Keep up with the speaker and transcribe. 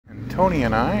Tony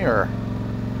and I are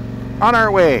on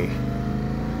our way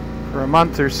for a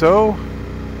month or so.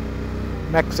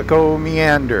 Mexico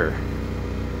meander.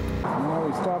 Well,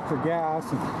 we stopped for gas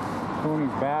and Tony's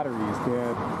battery is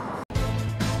dead.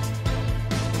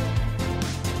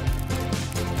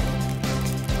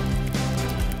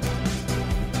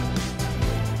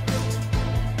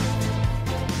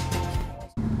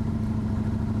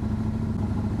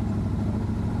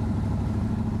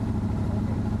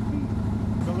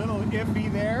 It's a little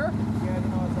iffy there. Yeah, I don't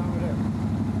know what's wrong with it.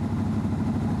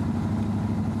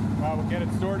 Well, we'll get it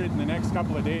sorted in the next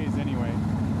couple of days anyway.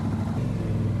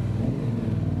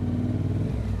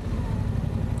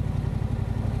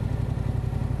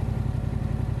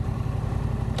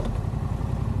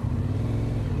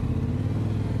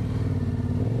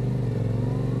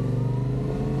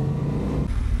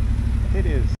 It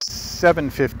is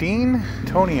 7:15.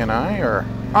 Tony and I are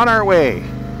on our way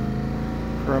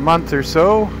for a month or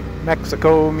so.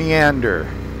 Mexico meander.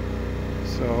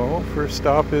 So first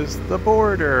stop is the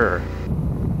border.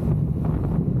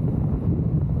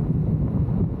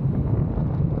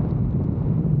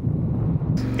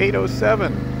 It's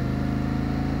 8:07.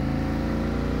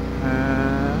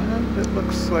 And it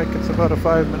looks like it's about a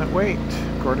 5-minute wait,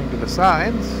 according to the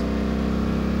signs.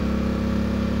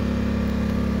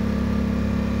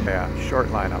 Yeah, short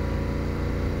lineup.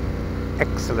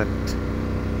 Excellent.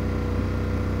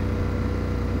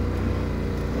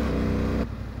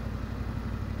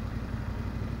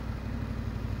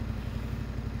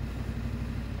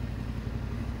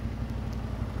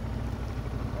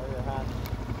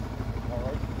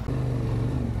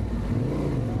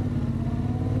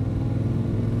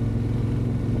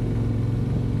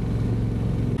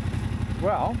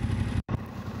 Well,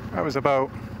 I was about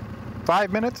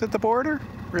 5 minutes at the border.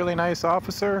 Really nice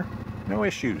officer, no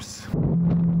issues. Well,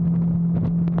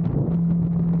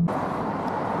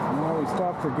 we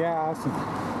stopped for gas and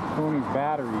Tony's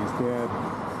battery is dead.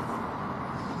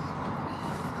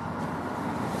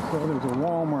 So there's a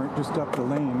Walmart just up the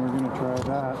lane. We're going to try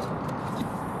that.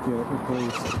 Get it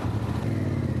replaced.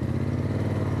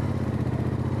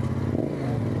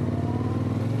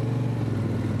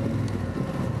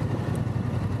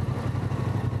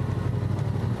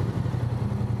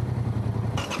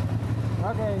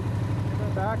 Okay, get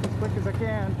it back as quick as I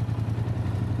can.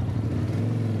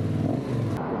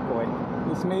 Good boy.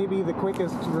 This may be the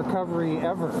quickest recovery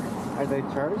ever. Are they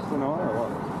charged? No, or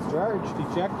what? It's charged, he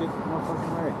checked it. No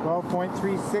fucking way.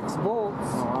 12.36 volts.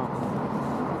 Oh,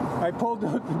 wow. I pulled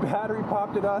out the battery,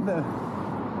 popped it on the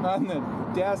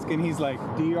desk, and he's like,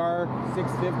 DR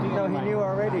 650. No, he knew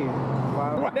already.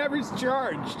 Wow. Whatever's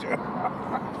charged.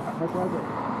 What was it?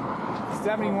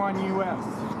 71 US.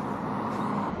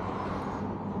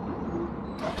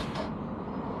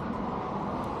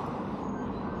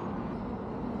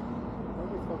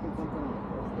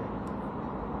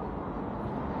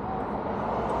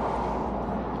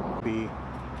 Be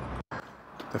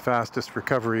the fastest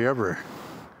recovery ever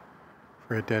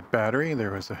for a dead battery.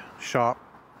 There was a shop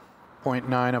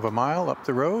 0.9 of a mile up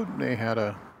the road. They had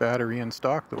a battery in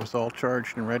stock that was all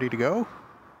charged and ready to go.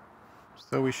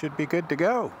 So we should be good to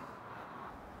go.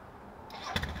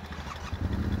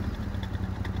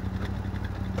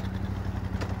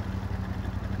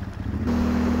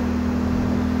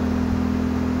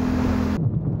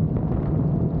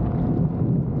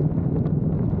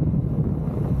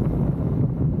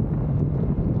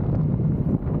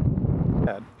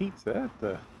 Had pizza at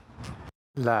the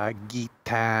La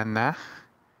Gitana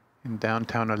in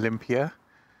downtown Olympia.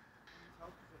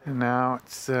 And now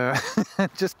it's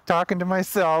just talking to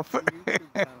myself.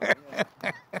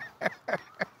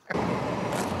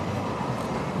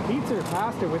 Pizza or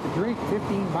pasta with a drink,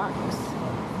 $15.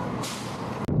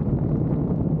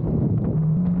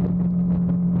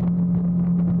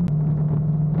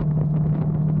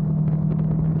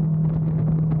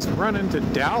 Run into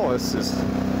Dallas is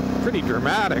pretty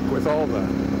dramatic with all the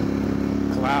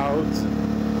clouds,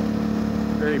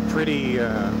 very pretty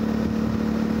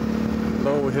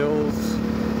low hills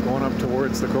going up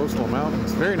towards the coastal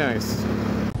mountains. Very nice.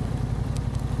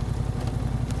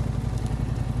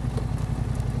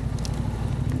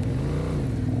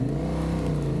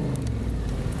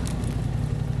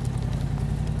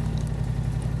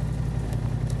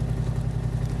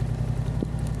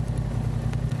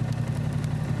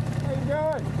 How you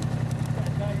doing?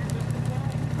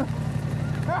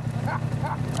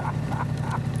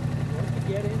 What's to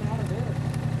get in out of there?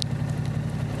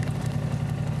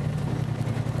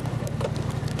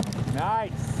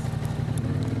 Nice.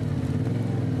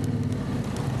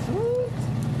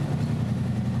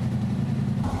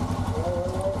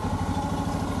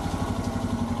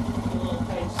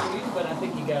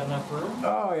 got enough room?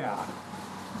 Oh yeah.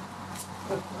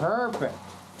 Perfect.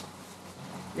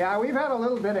 Yeah, we've had a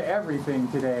little bit of everything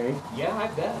today. Yeah, I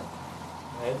bet.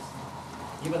 It's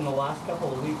even the last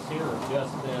couple of weeks here have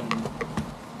just been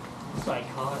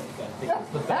psychotic. I think it's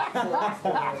the best word for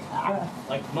it.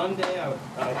 Like Monday,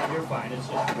 you're fine. It's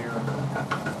just weird.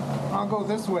 I'll go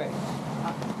this way.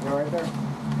 You're right there?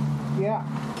 Yeah.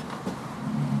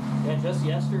 Yeah, just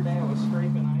yesterday I was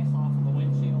scraping ice off of the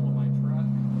windshield of my truck.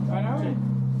 I know. To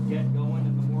get going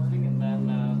in the morning, and then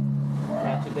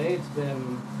yeah, today it's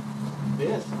been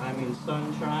this. I mean,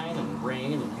 sunshine and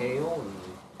rain and hail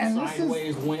and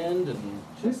sideways wind and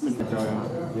just been.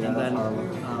 And then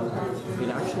it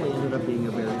actually ended up being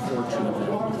a very fortunate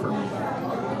event for me.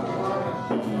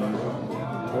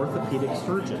 The orthopedic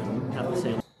surgeon had the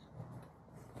same.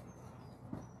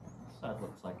 That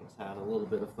looks like it's had a little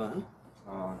bit of fun.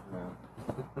 Oh, yeah.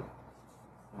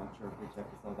 Not sure if we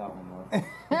checked this out that one though.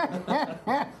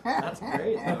 That's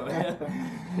great, though.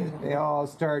 They all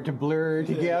start to blur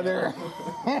together.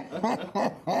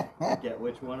 Get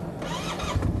which one?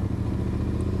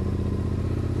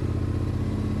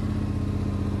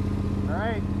 All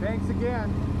right, thanks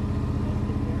again.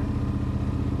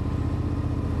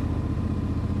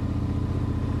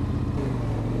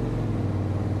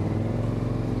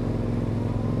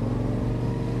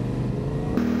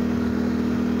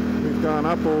 Gone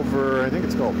up over, I think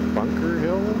it's called Bunker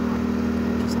Hill,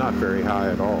 which is not very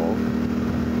high at all.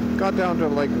 Got down to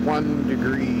like 1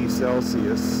 degree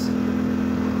Celsius,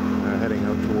 heading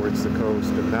out towards the coast,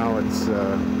 and now it's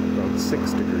about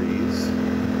 6 degrees.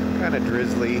 Kind of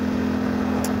drizzly,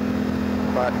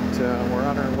 but we're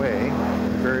on our way.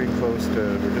 Very close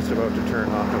to, we're just about to turn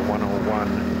onto 101,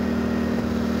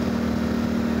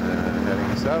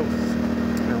 heading south.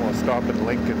 And we'll stop in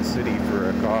Lincoln City for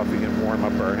a coffee and warm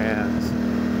up our hands,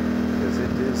 because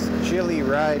it is chilly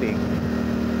riding.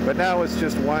 But now it's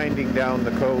just winding down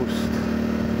the coast.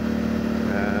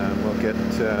 We'll get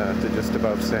to just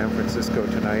above San Francisco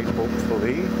tonight,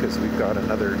 hopefully, because we've got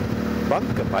another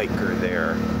Bunk-A-Biker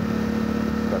there.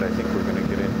 But I think we're going to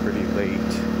get in pretty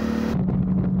late.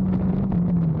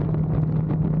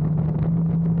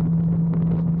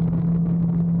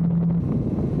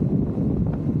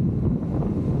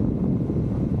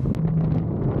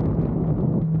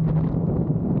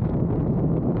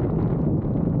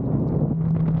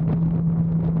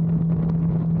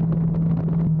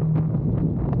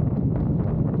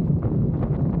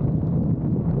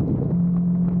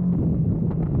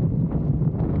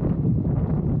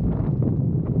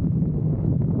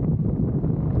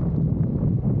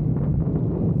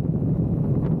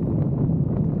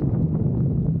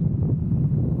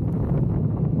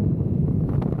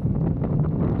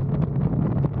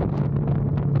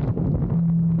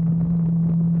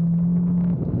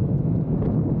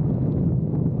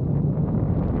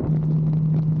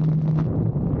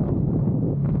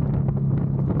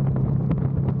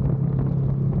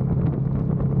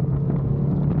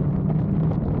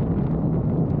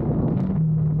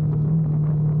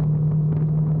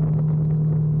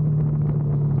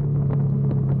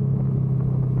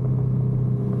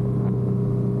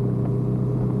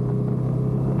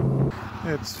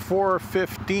 It's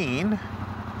 4:15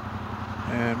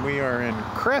 and we are in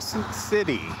Crecent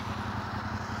City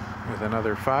with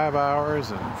another 5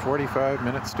 hours and 45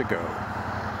 minutes to go.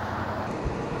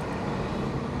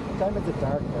 What time is it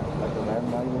dark now? Like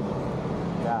 11 maybe?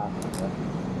 Yeah.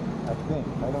 I think.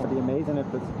 I don't know. It'd be amazing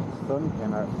if the sun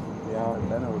came out. Yeah.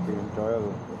 And then it would be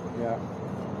enjoyable. Yeah.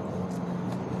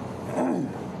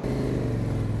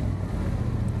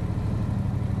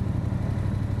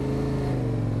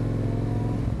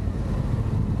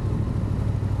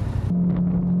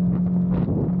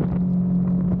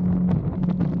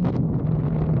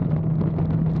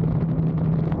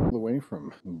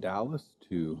 From Dallas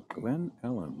to Glen,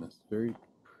 this very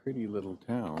pretty little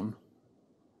town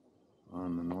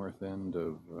on the north end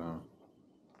of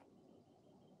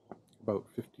about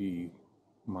 50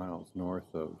 miles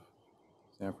north of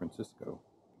San Francisco.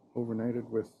 Overnighted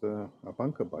with a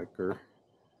Bunk-A-Biker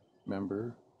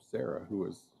member, Sarah, who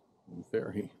was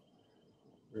very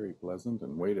pleasant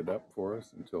and waited up for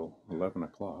us until 11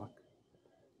 o'clock.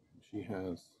 She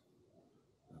has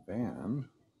a van.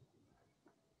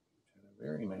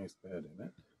 Very nice bed in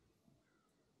it.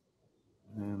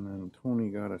 And then Tony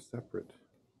got a separate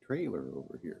trailer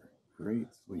over here.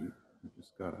 Great sleep. We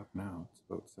just got up now. It's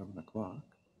about 7 o'clock.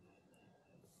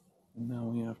 And now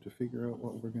we have to figure out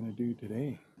what we're going to do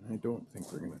today. And I don't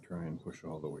think we're going to try and push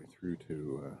all the way through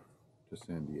to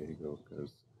San Diego,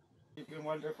 because You've been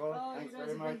wonderful. Oh, Thanks you guys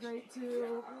very have much. been great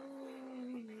too.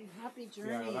 Happy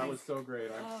journey. Yeah, that was so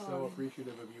great. I'm so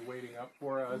appreciative of you waiting up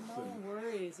for us. No And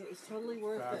worries. It was totally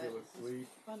worth fabulous it. sleep.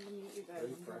 Fun to meet you guys.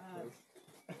 Great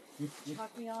breakfast.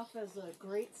 Chalk me off as a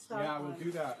great start. Yeah, we'll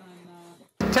do that.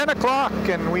 10 o'clock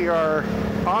and we are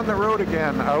on the road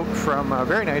again, out from a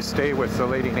very nice stay with a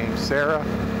lady named Sarah,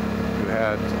 who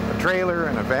had a trailer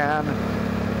and a van.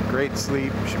 Great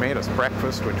sleep. She made us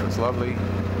breakfast, which was lovely.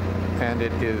 And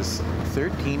it is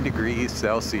 13 degrees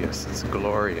Celsius. It's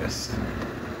glorious.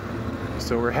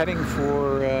 So we're heading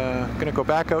for, gonna go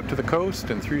back out to the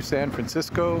coast and through San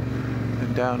Francisco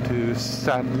and down to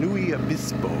San Luis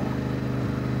Obispo.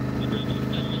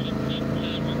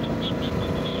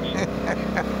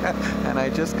 And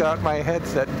I just got my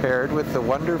headset paired with the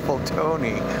wonderful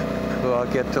Tony, who I'll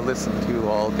get to listen to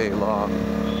all day long.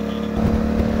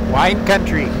 Wine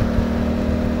country.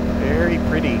 Very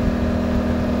pretty.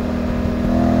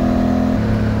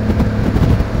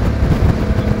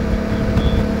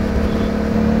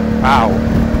 Wow.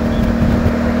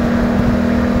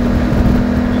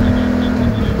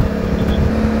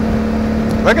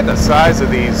 Look at the size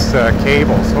of these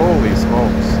cables. Holy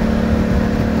smokes.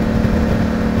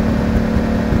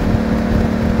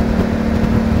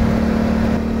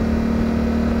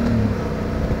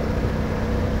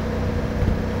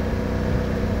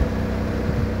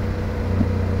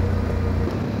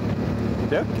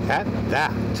 Look at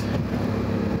that.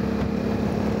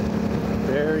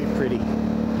 Very pretty.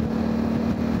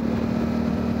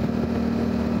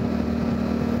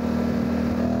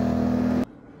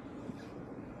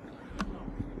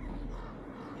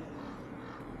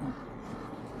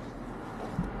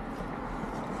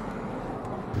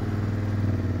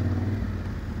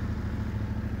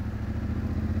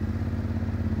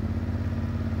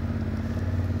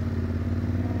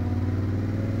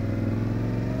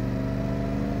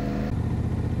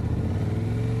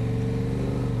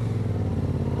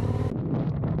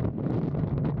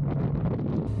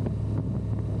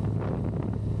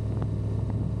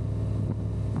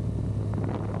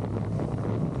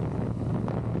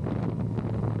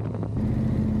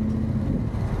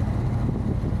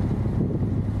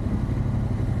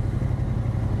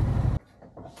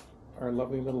 Our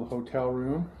lovely little hotel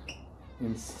room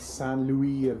in San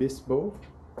Luis Obispo.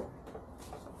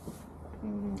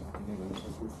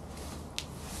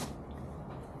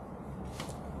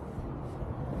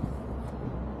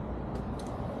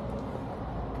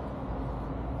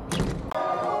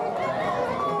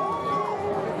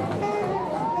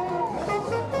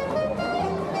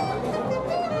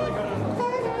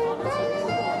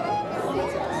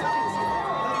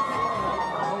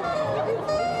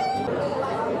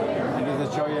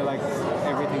 Show you like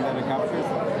everything that it captures?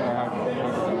 No,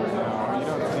 you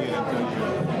don't see it until you.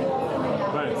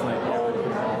 But it's like.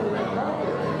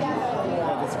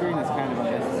 Yeah, the screen is kind of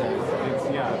unnecessary.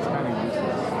 It's kind of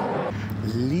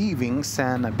useless. Leaving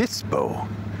San Obispo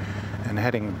and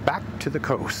heading back to the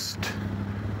coast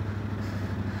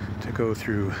to go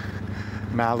through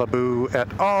Malibu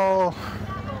et al.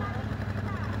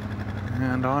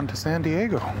 And on to San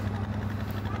Diego.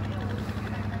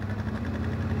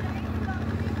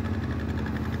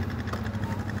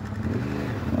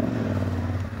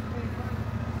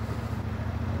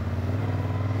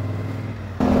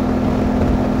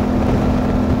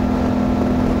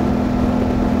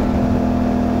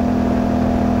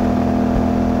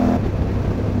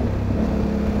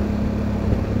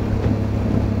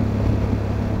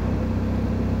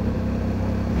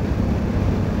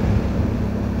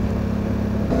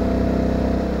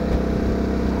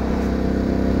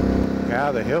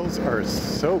 Yeah, the hills are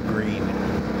so green.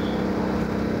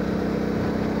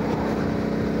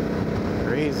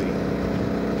 Crazy.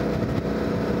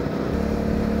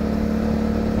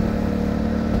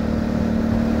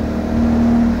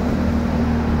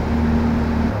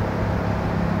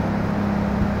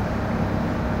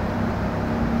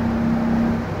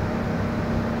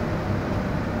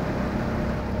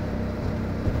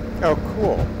 Oh,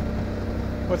 cool.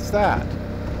 What's that?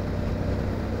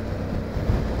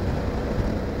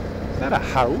 Is that a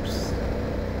house?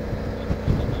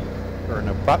 Or an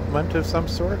abutment of some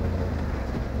sort?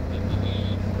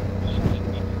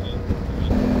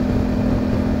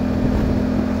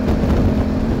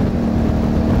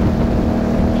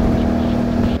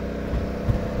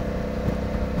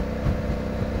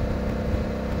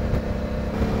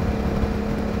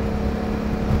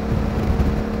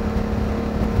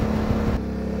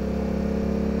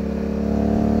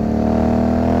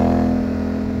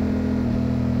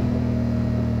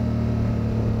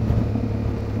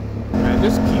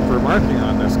 Just keep remarking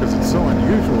on this because it's so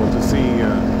unusual to see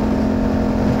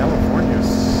California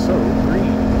so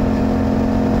green.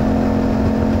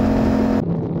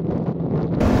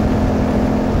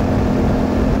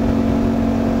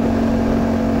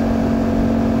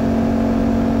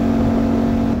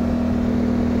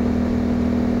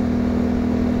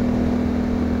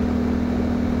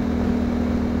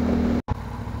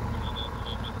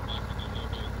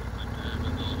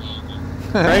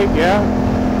 Right, yeah.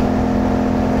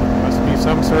 Must be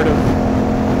some sort of...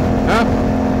 Huh?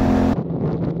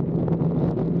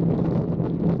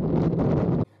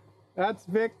 That's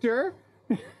Victor.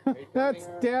 That's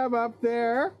Deb up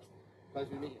there. Pleasure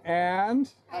to meet you. And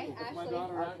Hi, Ashley.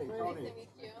 Nice to meet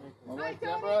you. Hi,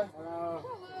 Deborah.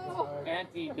 Hello.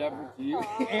 Auntie Deborah to you.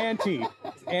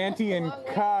 Auntie and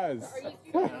Cuz.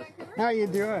 How you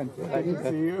doing? Good to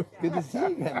see you. Good to see you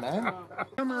again, man.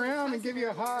 Come around and give you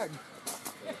a hug.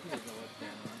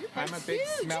 I'm a big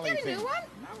smelly thing.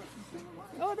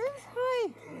 Oh, there's hi.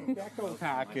 Decal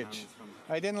package.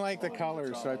 I didn't like the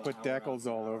colors, so I put decals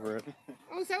all over it.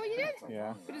 Oh, is that what you did?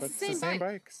 Yeah, But but it's the same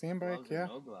bike. Same bike, yeah.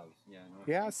 No gloves. Yeah, no.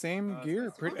 Yeah, same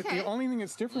gear. Okay. The only thing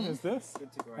that's different is this.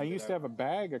 I used to have a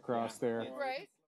bag across there. Right.